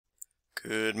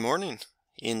Good morning.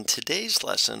 In today's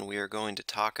lesson, we are going to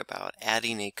talk about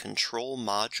adding a control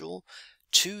module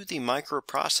to the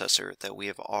microprocessor that we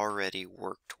have already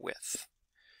worked with.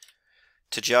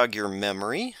 To jog your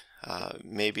memory,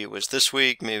 maybe it was this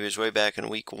week, maybe it was way back in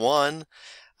week 1,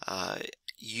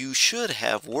 you should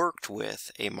have worked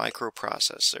with a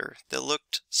microprocessor that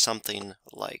looked something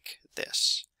like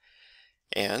this.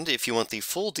 And if you want the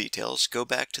full details, go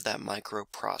back to that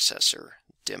microprocessor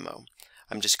demo.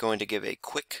 I'm just going to give a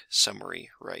quick summary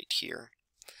right here.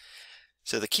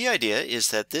 So the key idea is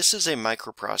that this is a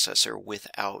microprocessor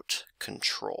without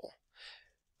control.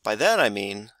 By that I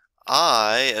mean,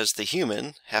 I, as the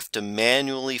human, have to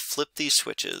manually flip these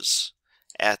switches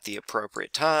at the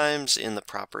appropriate times in the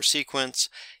proper sequence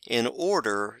in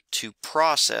order to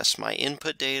process my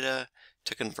input data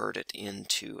to convert it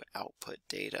into output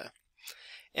data.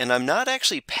 And I'm not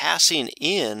actually passing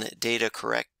in data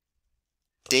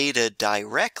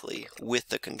directly with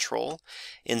the control.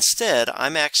 Instead,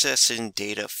 I'm accessing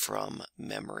data from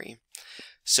memory.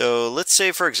 So let's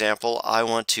say, for example, I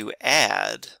want to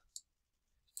add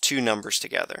two numbers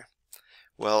together.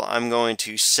 Well, I'm going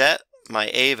to set my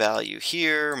A value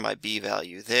here, my B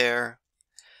value there.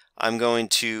 I'm going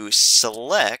to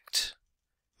select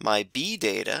my B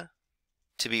data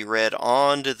to be read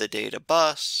onto the data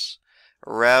bus,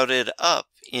 routed up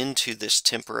into this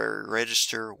temporary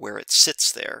register where it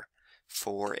sits there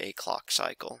for a clock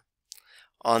cycle.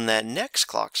 On that next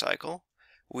clock cycle,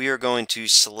 we are going to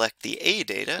select the A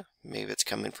data, maybe it's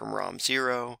coming from ROM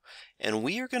 0, and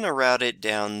we are going to route it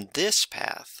down this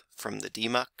path from the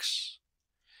demux,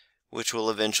 which will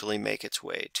eventually make its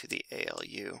way to the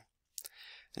ALU.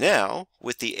 Now,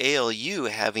 with the ALU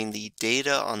having the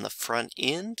data on the front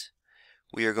end,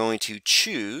 we are going to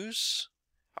choose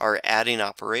our adding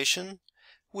operation,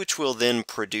 which will then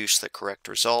produce the correct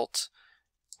result,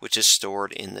 which is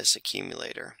stored in this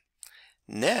accumulator.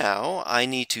 Now I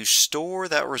need to store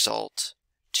that result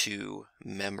to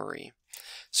memory.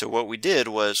 So what we did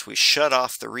was we shut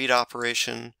off the read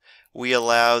operation, we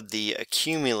allowed the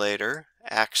accumulator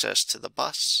access to the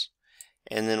bus,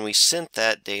 and then we sent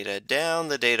that data down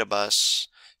the data bus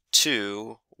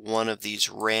to one of these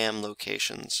RAM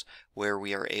locations where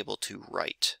we are able to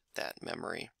write that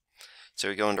memory. So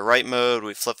we go into write mode,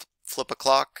 we flip a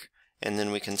clock, and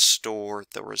then we can store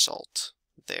the result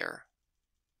there.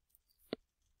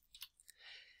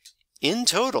 In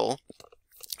total,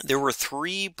 there were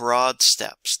 3 broad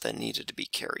steps that needed to be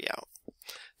carried out.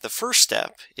 The first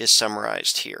step is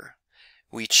summarized here.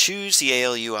 We choose the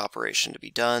ALU operation to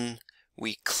be done,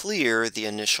 we clear the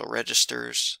initial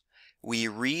registers, we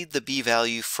read the B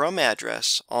value from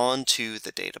address onto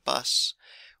the data bus,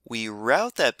 we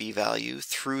route that B value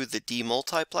through the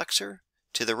demultiplexer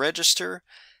to the register,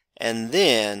 and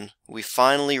then we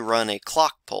finally run a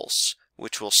clock pulse,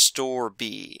 which will store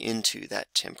B into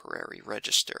that temporary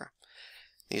register.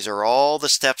 These are all the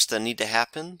steps that need to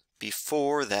happen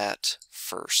before that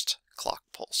first clock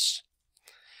pulse.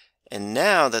 And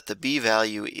now that the B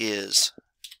value is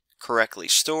correctly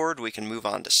stored, we can move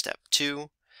on to step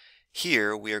 2.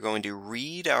 Here we are going to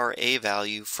read our A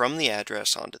value from the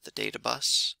address onto the data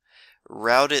bus,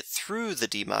 route it through the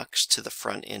demux to the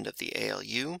front end of the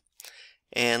ALU,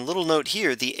 and little note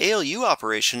here, the ALU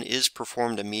operation is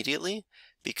performed immediately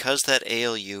because that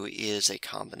ALU is a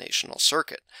combinational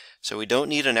circuit. So we don't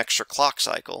need an extra clock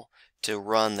cycle to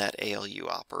run that ALU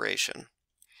operation.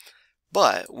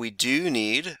 But we do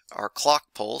need our clock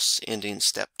pulse ending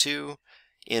step 2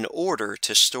 in order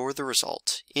to store the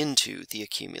result into the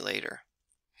accumulator.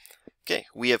 Okay,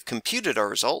 we have computed our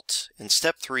result, and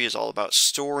step 3 is all about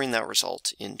storing that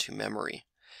result into memory.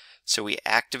 So we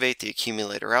activate the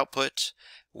accumulator output,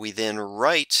 we then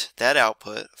write that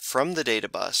output from the data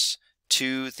bus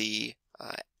to the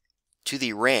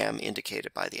RAM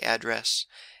indicated by the address,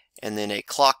 and then a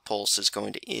clock pulse is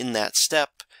going to, in that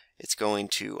step, it's going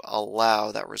to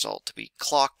allow that result to be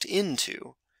clocked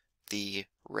into the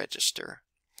register.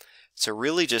 So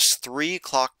really just 3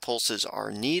 clock pulses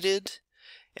are needed,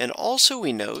 and also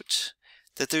we note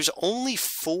that there's only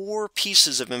 4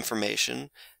 pieces of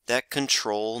information that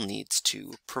control needs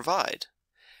to provide.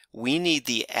 We need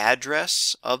the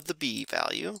address of the B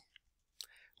value,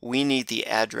 we need the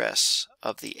address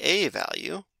of the A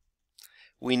value,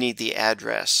 we need the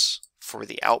address for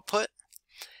the output,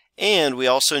 and we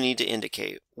also need to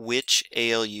indicate which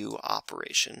ALU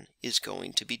operation is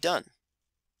going to be done.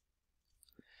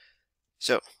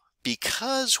 So,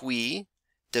 because we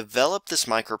developed this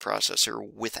microprocessor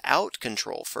without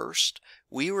control first,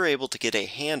 we were able to get a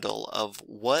handle of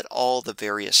what all the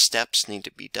various steps need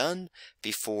to be done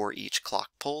before each clock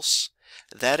pulse,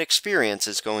 that experience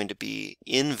is going to be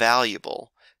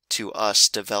invaluable to us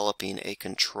developing a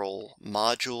control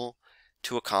module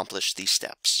to accomplish these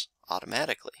steps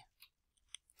automatically.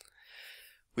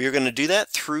 We are going to do that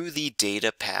through the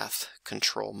data path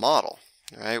control model.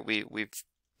 All right, we've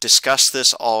discussed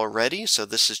this already, so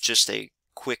this is just a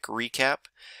quick recap.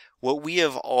 What we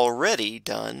have already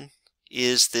done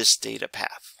is this data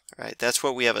path. Right? That's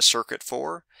what we have a circuit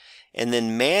for, and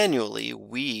then manually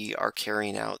we are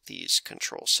carrying out these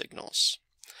control signals.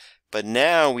 But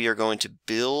now we are going to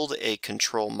build a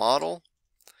control model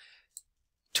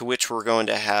to which we're going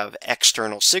to have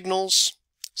external signals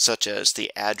such as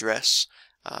the address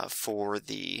for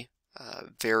the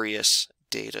various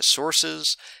data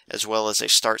sources, as well as a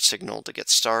start signal to get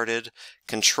started.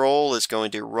 Control is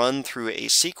going to run through a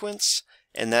sequence,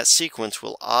 and that sequence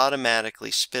will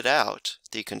automatically spit out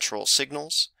the control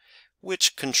signals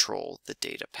which control the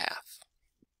data path.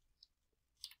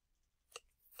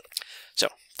 So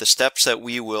the steps that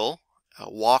we will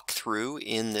walk through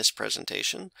in this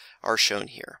presentation are shown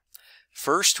here.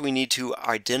 First, we need to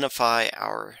identify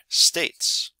our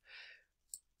states.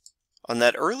 On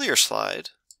that earlier slide,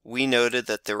 we noted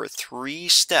that there were 3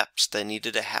 steps that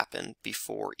needed to happen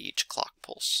before each clock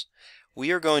pulse. We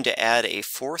are going to add a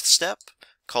 4th step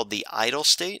called the idle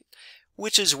state,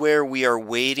 which is where we are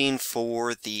waiting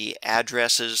for the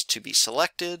addresses to be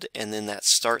selected and then that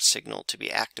start signal to be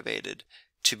activated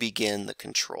to begin the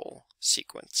control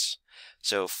sequence.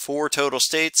 So 4 total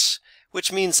states,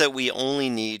 which means that we only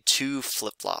need 2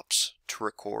 flip-flops to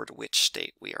record which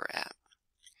state we are at.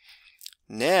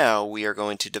 Now we are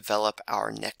going to develop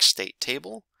our next state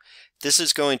table. This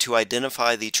is going to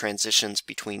identify the transitions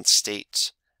between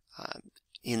states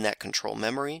in that control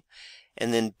memory,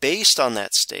 and then based on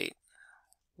that state,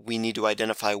 we need to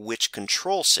identify which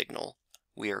control signal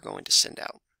we are going to send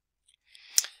out.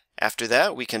 After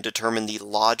that, we can determine the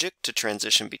logic to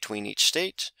transition between each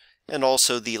state, and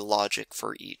also the logic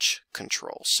for each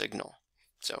control signal.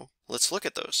 So let's look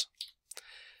at those.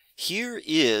 Here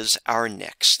is our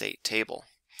next state table.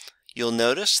 You'll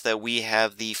notice that we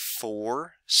have the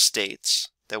 4 states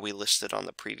that we listed on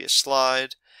the previous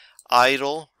slide.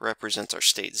 Idle represents our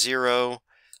state 0.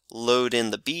 Load in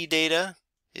the B data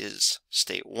is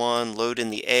state 1. Load in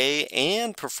the A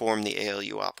and perform the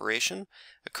ALU operation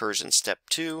occurs in step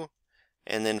 2.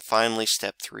 And then finally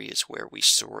step 3 is where we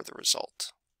store the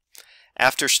result.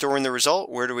 After storing the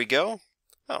result, where do we go?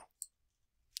 Oh,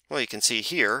 well, you can see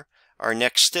here our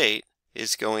next state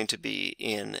is going to be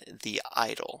in the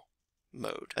idle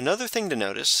mode. Another thing to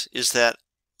notice is that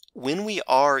when we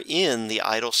are in the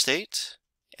idle state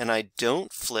and I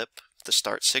don't flip the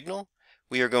start signal,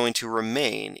 we are going to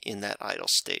remain in that idle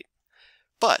state.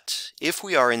 But if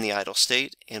we are in the idle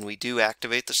state and we do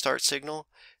activate the start signal,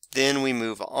 then we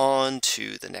move on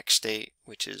to the next state,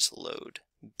 which is load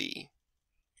B.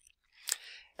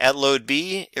 At load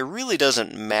B, it really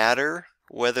doesn't matter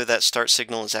whether that start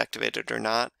signal is activated or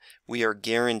not. We are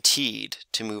guaranteed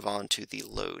to move on to the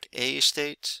load A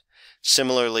state.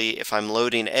 Similarly, if I'm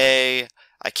loading A,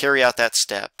 I carry out that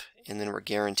step, and then we're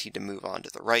guaranteed to move on to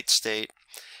the right state.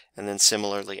 And then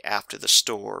similarly, after the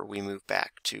store, we move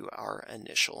back to our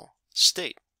initial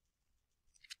state.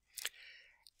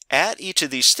 At each of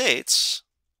these states,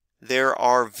 there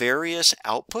are various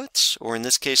outputs, or in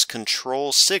this case,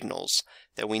 control signals,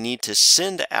 that we need to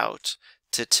send out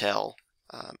to tell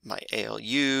my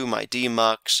ALU, my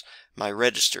demux, my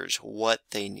registers what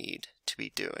they need to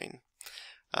be doing.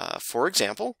 For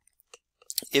example,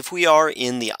 if we are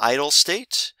in the idle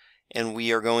state and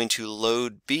we are going to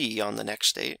load B on the next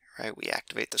state, right? We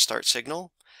activate the start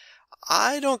signal.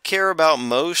 I don't care about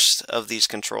most of these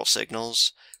control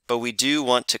signals, but we do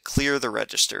want to clear the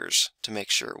registers to make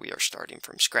sure we are starting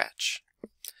from scratch.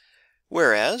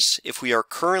 Whereas, if we are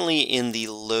currently in the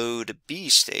load B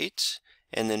state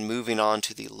and then moving on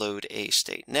to the load A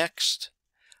state next,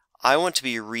 I want to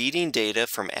be reading data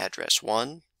from address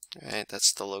 1, right?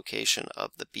 That's the location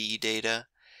of the B data.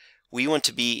 We want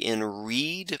to be in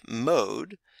read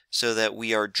mode so that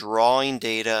we are drawing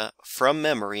data from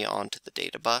memory onto the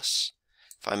data bus.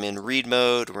 If I'm in read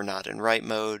mode, we're not in write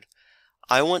mode.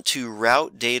 I want to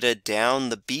route data down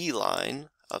the B line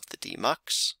of the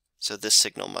demux, so this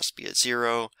signal must be a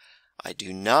 0. I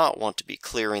do not want to be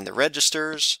clearing the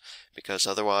registers because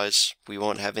otherwise we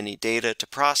won't have any data to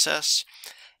process.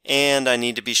 And I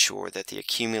need to be sure that the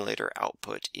accumulator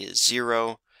output is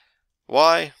 0.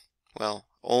 Why? Well,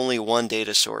 only one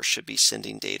data source should be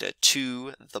sending data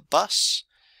to the bus.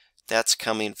 That's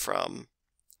coming from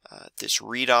this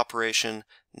read operation,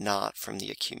 not from the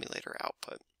accumulator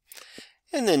output.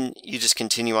 And then you just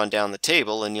continue on down the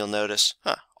table and you'll notice,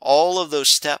 all of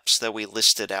those steps that we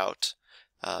listed out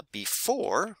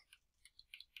before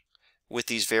with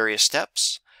these various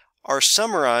steps are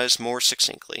summarized more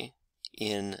succinctly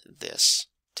in this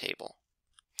table.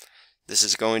 This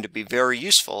is going to be very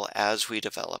useful as we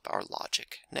develop our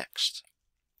logic next.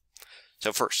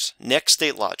 So first, next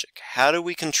state logic. How do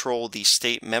we control the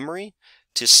state memory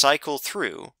to cycle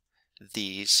through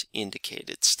these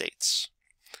indicated states?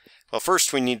 Well,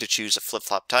 first we need to choose a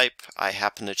flip-flop type. I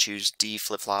happen to choose D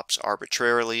flip-flops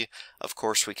arbitrarily. Of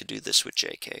course, we could do this with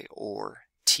JK or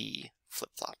T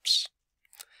flip-flops.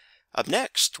 Up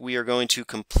next, we are going to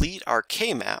complete our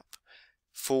K-map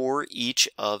for each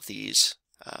of these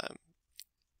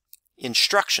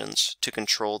instructions to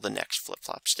control the next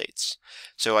flip-flop states.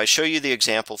 So I show you the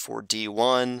example for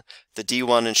D1. The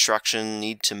D1 instruction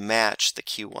need to match the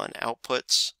Q1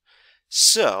 outputs.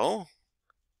 So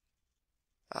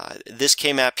this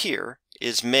K-map here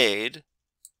is made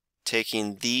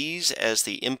taking these as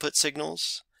the input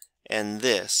signals and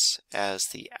this as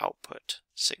the output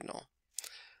signal.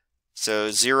 So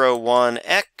 0, 1,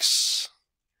 X,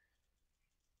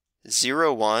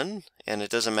 0, 1, and it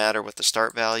doesn't matter what the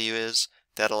start value is.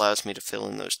 That allows me to fill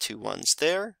in those two ones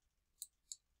there.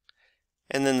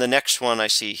 And then the next one I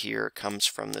see here comes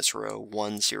from this row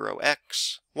 1, 0,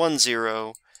 X, 1,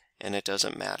 0, and it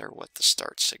doesn't matter what the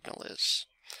start signal is.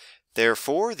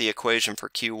 Therefore, the equation for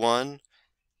Q1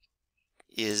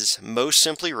 is most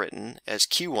simply written as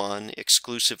Q1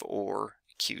 exclusive OR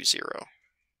Q0.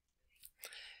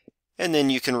 And then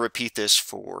you can repeat this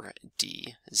for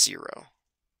D0.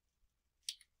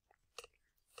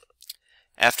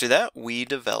 After that, we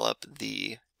develop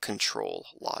the control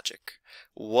logic.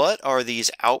 What are these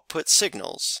output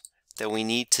signals that we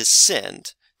need to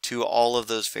send to all of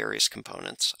those various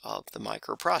components of the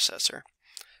microprocessor?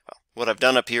 Well, what I've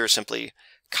done up here is simply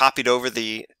copied over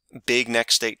the big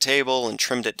next state table and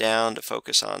trimmed it down to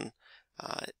focus on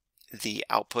the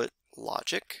output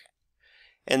logic.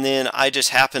 And then I just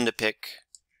happen to pick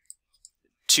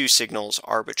two signals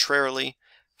arbitrarily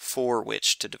for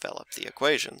which to develop the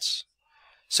equations.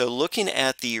 So looking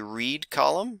at the read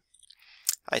column,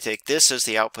 I take this as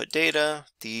the output data.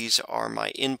 These are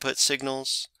my input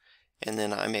signals, and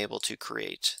then I'm able to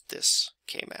create this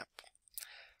K-map.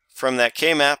 From that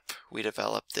K-map, we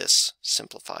develop this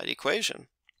simplified equation.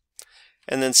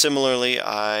 And then similarly,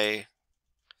 I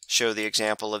show the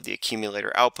example of the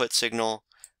accumulator output signal,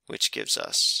 which gives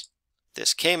us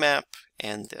this K-map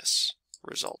and this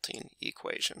resulting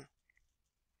equation.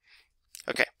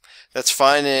 Okay, that's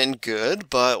fine and good,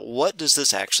 but what does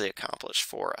this actually accomplish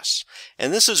for us?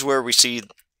 And this is where we see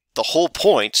the whole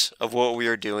point of what we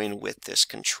are doing with this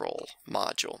control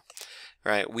module.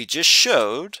 Right? We just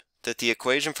showed that the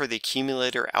equation for the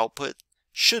accumulator output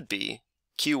should be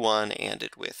Q1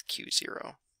 ANDed with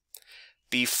Q0.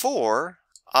 Before,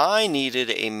 I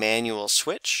needed a manual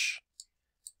switch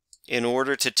in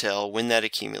order to tell when that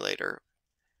accumulator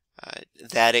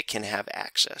that it can have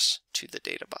access to the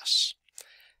data bus.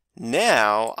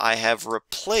 Now I have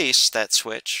replaced that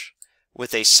switch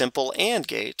with a simple AND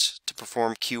gate to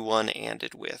perform Q1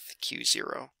 ANDed with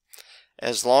Q0.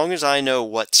 As long as I know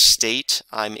what state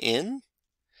I'm in,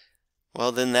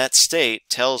 well then that state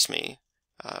tells me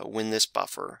when this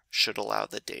buffer should allow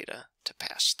the data to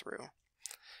pass through.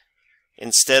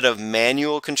 Instead of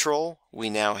manual control, we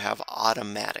now have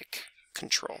automatic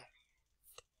control.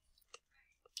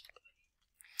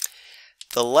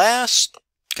 The last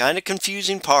kind of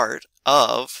confusing part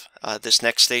of this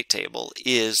next state table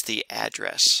is the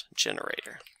address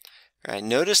generator. Right?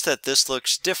 Notice that this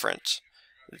looks different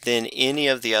than any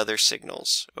of the other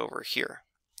signals over here.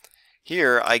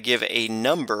 Here I give a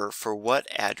number for what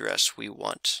address we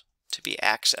want to be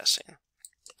accessing.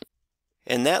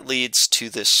 And that leads to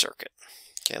this circuit.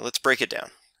 Okay, let's break it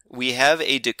down. We have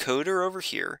a decoder over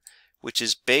here which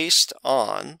is based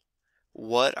on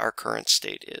what our current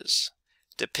state is.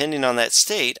 Depending on that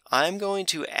state, I'm going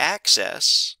to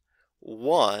access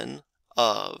one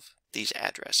of these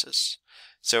addresses.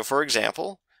 So for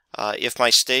example, if my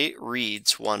state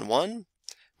reads 1, 1,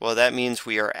 well that means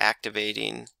we are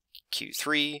activating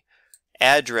Q3,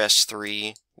 address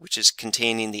 3, which is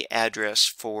containing the address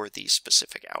for the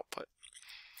specific output.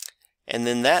 And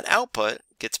then that output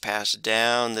gets passed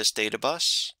down this data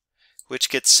bus, which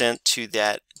gets sent to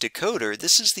that decoder.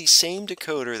 This is the same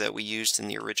decoder that we used in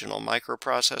the original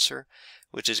microprocessor,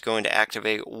 which is going to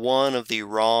activate one of the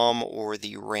ROM or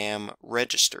the RAM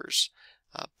registers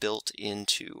built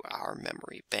into our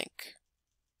memory bank.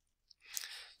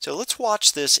 So let's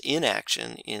watch this in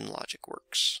action in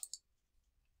LogicWorks.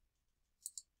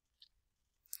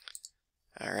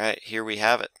 All right, here we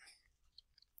have it.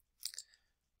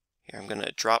 Here, I'm going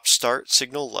to drop start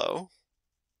signal low.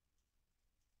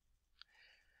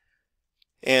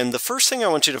 And the first thing I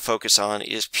want you to focus on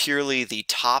is purely the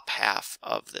top half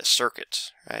of this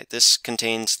circuit. Right? This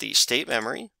contains the state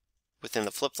memory within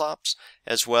the flip-flops,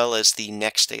 as well as the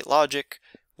next state logic,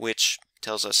 which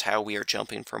tells us how we are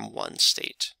jumping from one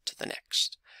state to the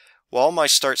next. While my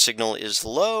start signal is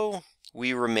low,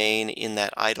 we remain in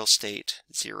that idle state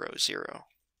 0, 0.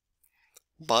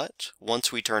 But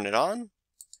once we turn it on,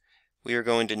 we are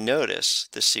going to notice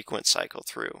the sequence cycle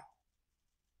through.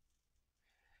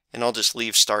 And I'll just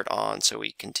leave start on so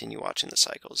we continue watching the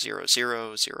cycle. 0,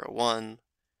 0, 0, 1,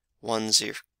 1,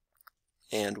 0,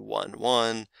 and 1,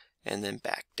 1, and then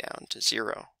back down to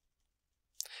 0.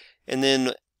 And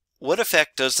then what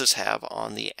effect does this have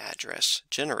on the address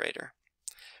generator?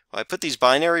 Well, I put these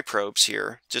binary probes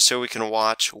here just so we can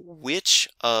watch which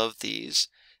of these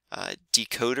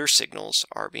decoder signals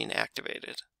are being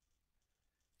activated.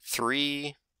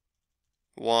 3,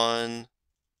 1,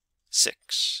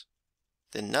 6.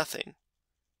 Then nothing.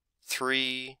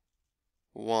 3,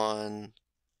 1,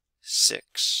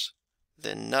 6.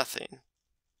 Then nothing.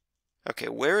 Okay,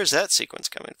 where is that sequence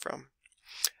coming from?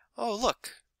 Oh,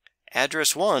 look.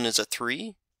 Address 1 is a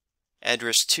 3.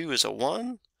 Address 2 is a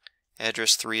 1.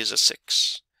 Address 3 is a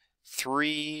 6.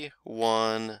 3,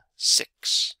 1,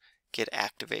 6 get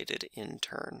activated in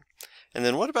turn. And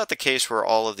then what about the case where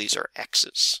all of these are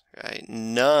X's? Right?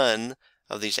 None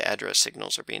of these address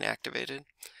signals are being activated.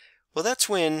 Well, that's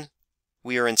when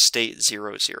we are in state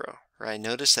 0, 0, right?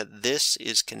 Notice that this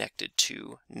is connected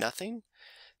to nothing.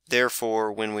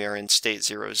 Therefore, when we are in state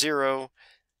 0, 0,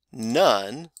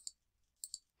 none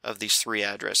of these three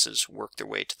addresses work their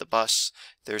way to the bus.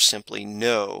 There's simply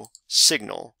no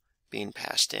signal being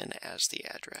passed in as the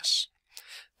address.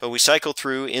 But we cycle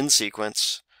through in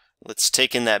sequence. Let's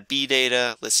take in that B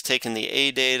data. Let's take in the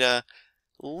A data.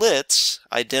 Let's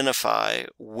identify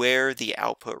where the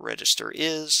output register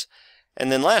is.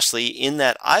 And then lastly, in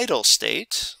that idle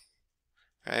state,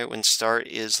 right, when start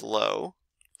is low,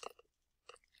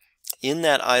 in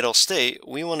that idle state,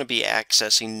 we want to be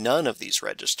accessing none of these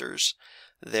registers.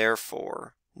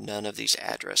 Therefore, none of these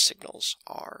address signals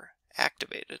are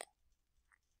activated.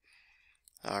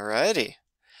 Alrighty.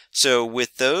 So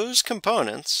with those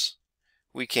components,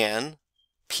 we can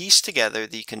piece together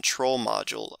the control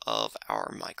module of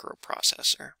our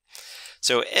microprocessor.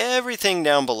 So everything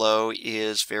down below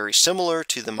is very similar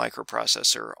to the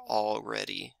microprocessor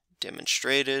already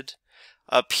demonstrated.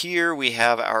 Up here we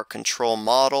have our control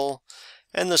model,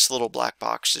 and this little black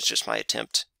box is just my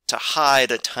attempt to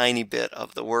hide a tiny bit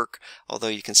of the work, although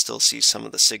you can still see some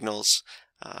of the signals.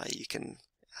 You can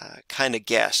kind of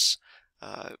guess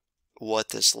what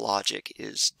this logic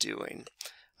is doing.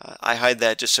 I hide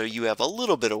that just so you have a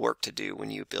little bit of work to do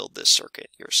when you build this circuit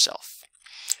yourself.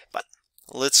 But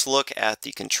let's look at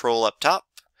the control up top.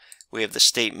 We have the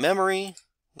state memory,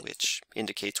 which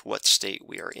indicates what state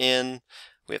we are in.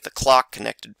 We have the clock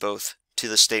connected both to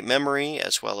the state memory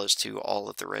as well as to all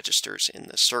of the registers in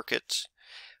the circuit.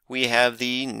 We have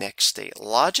the next state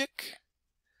logic,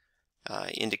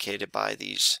 indicated by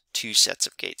these two sets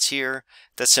of gates here,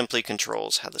 that simply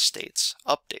controls how the states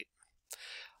update.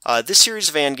 This series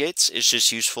of AND gates is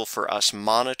just useful for us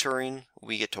monitoring.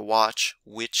 We get to watch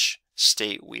which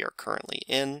state we are currently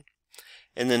in.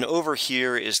 And then over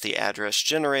here is the address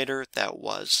generator that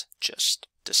was just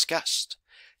discussed.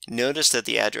 Notice that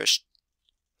the address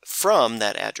from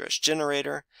that address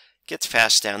generator gets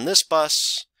passed down this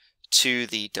bus to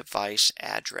the device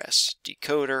address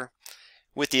decoder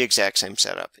with the exact same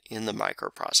setup in the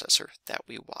microprocessor that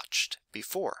we watched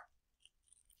before.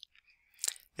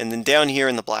 And then down here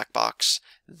in the black box,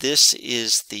 this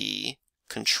is the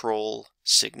control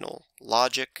signal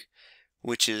logic,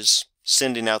 which is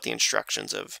sending out the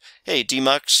instructions of, hey,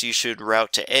 demux, you should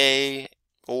route to A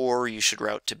or you should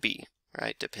route to B,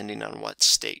 right, depending on what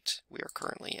state we are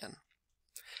currently in.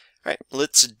 All right,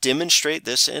 let's demonstrate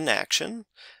this in action.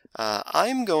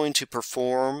 I'm going to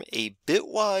perform a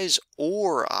bitwise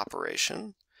OR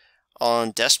operation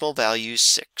on decimal values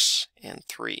 6 and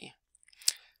 3.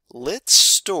 Let's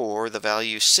store the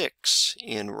value 6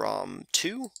 in ROM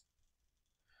 2.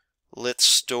 Let's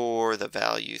store the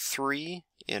value 3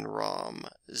 in ROM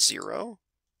 0.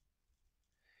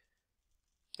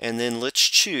 And then let's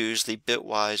choose the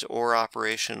bitwise OR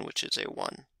operation, which is a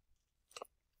 1.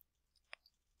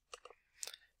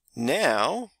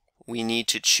 Now we need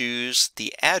to choose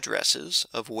the addresses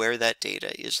of where that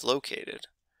data is located.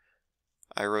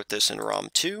 I wrote this in ROM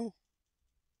 2.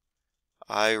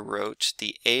 I wrote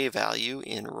the A value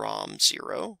in ROM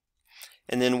 0.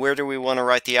 And then where do we want to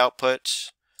write the output?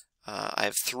 I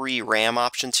have 3 RAM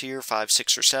options here, 5,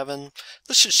 6, or 7.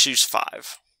 Let's just choose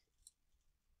 5.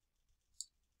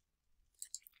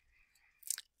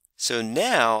 So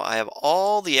now I have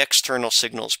all the external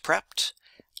signals prepped,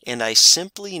 and I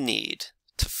simply need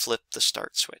to flip the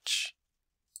start switch.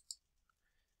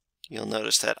 You'll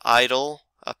notice that idle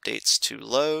updates to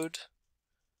load.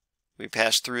 We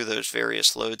pass through those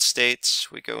various load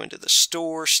states. We go into the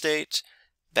store state,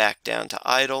 back down to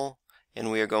idle,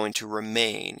 and we are going to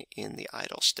remain in the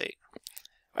idle state.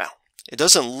 Well, it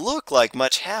doesn't look like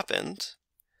much happened,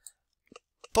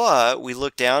 but we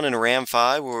look down in RAM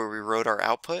 5 where we wrote our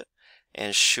output,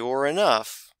 and sure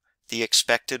enough, the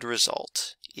expected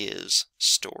result is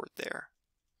stored there.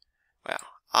 Well,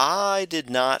 I did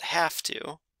not have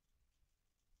to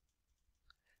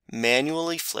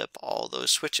manually flip all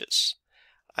those switches.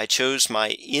 I chose my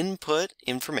input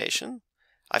information,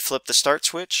 I flipped the start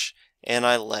switch, and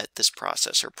I let this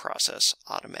processor process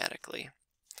automatically.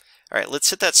 All right, let's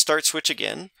hit that start switch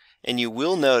again, and you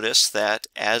will notice that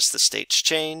as the states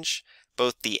change,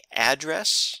 both the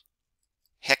address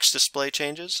hex display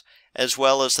changes, as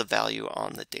well as the value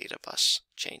on the data bus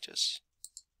changes.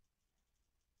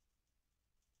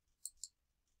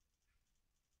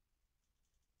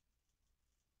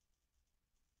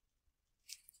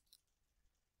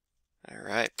 All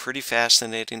right, pretty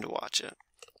fascinating to watch it.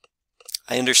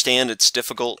 I understand it's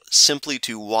difficult simply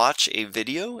to watch a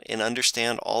video and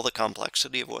understand all the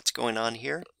complexity of what's going on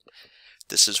here.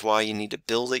 This is why you need to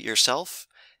build it yourself,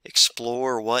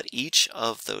 explore what each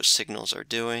of those signals are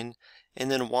doing, and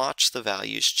then watch the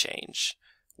values change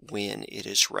when it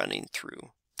is running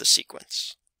through the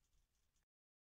sequence.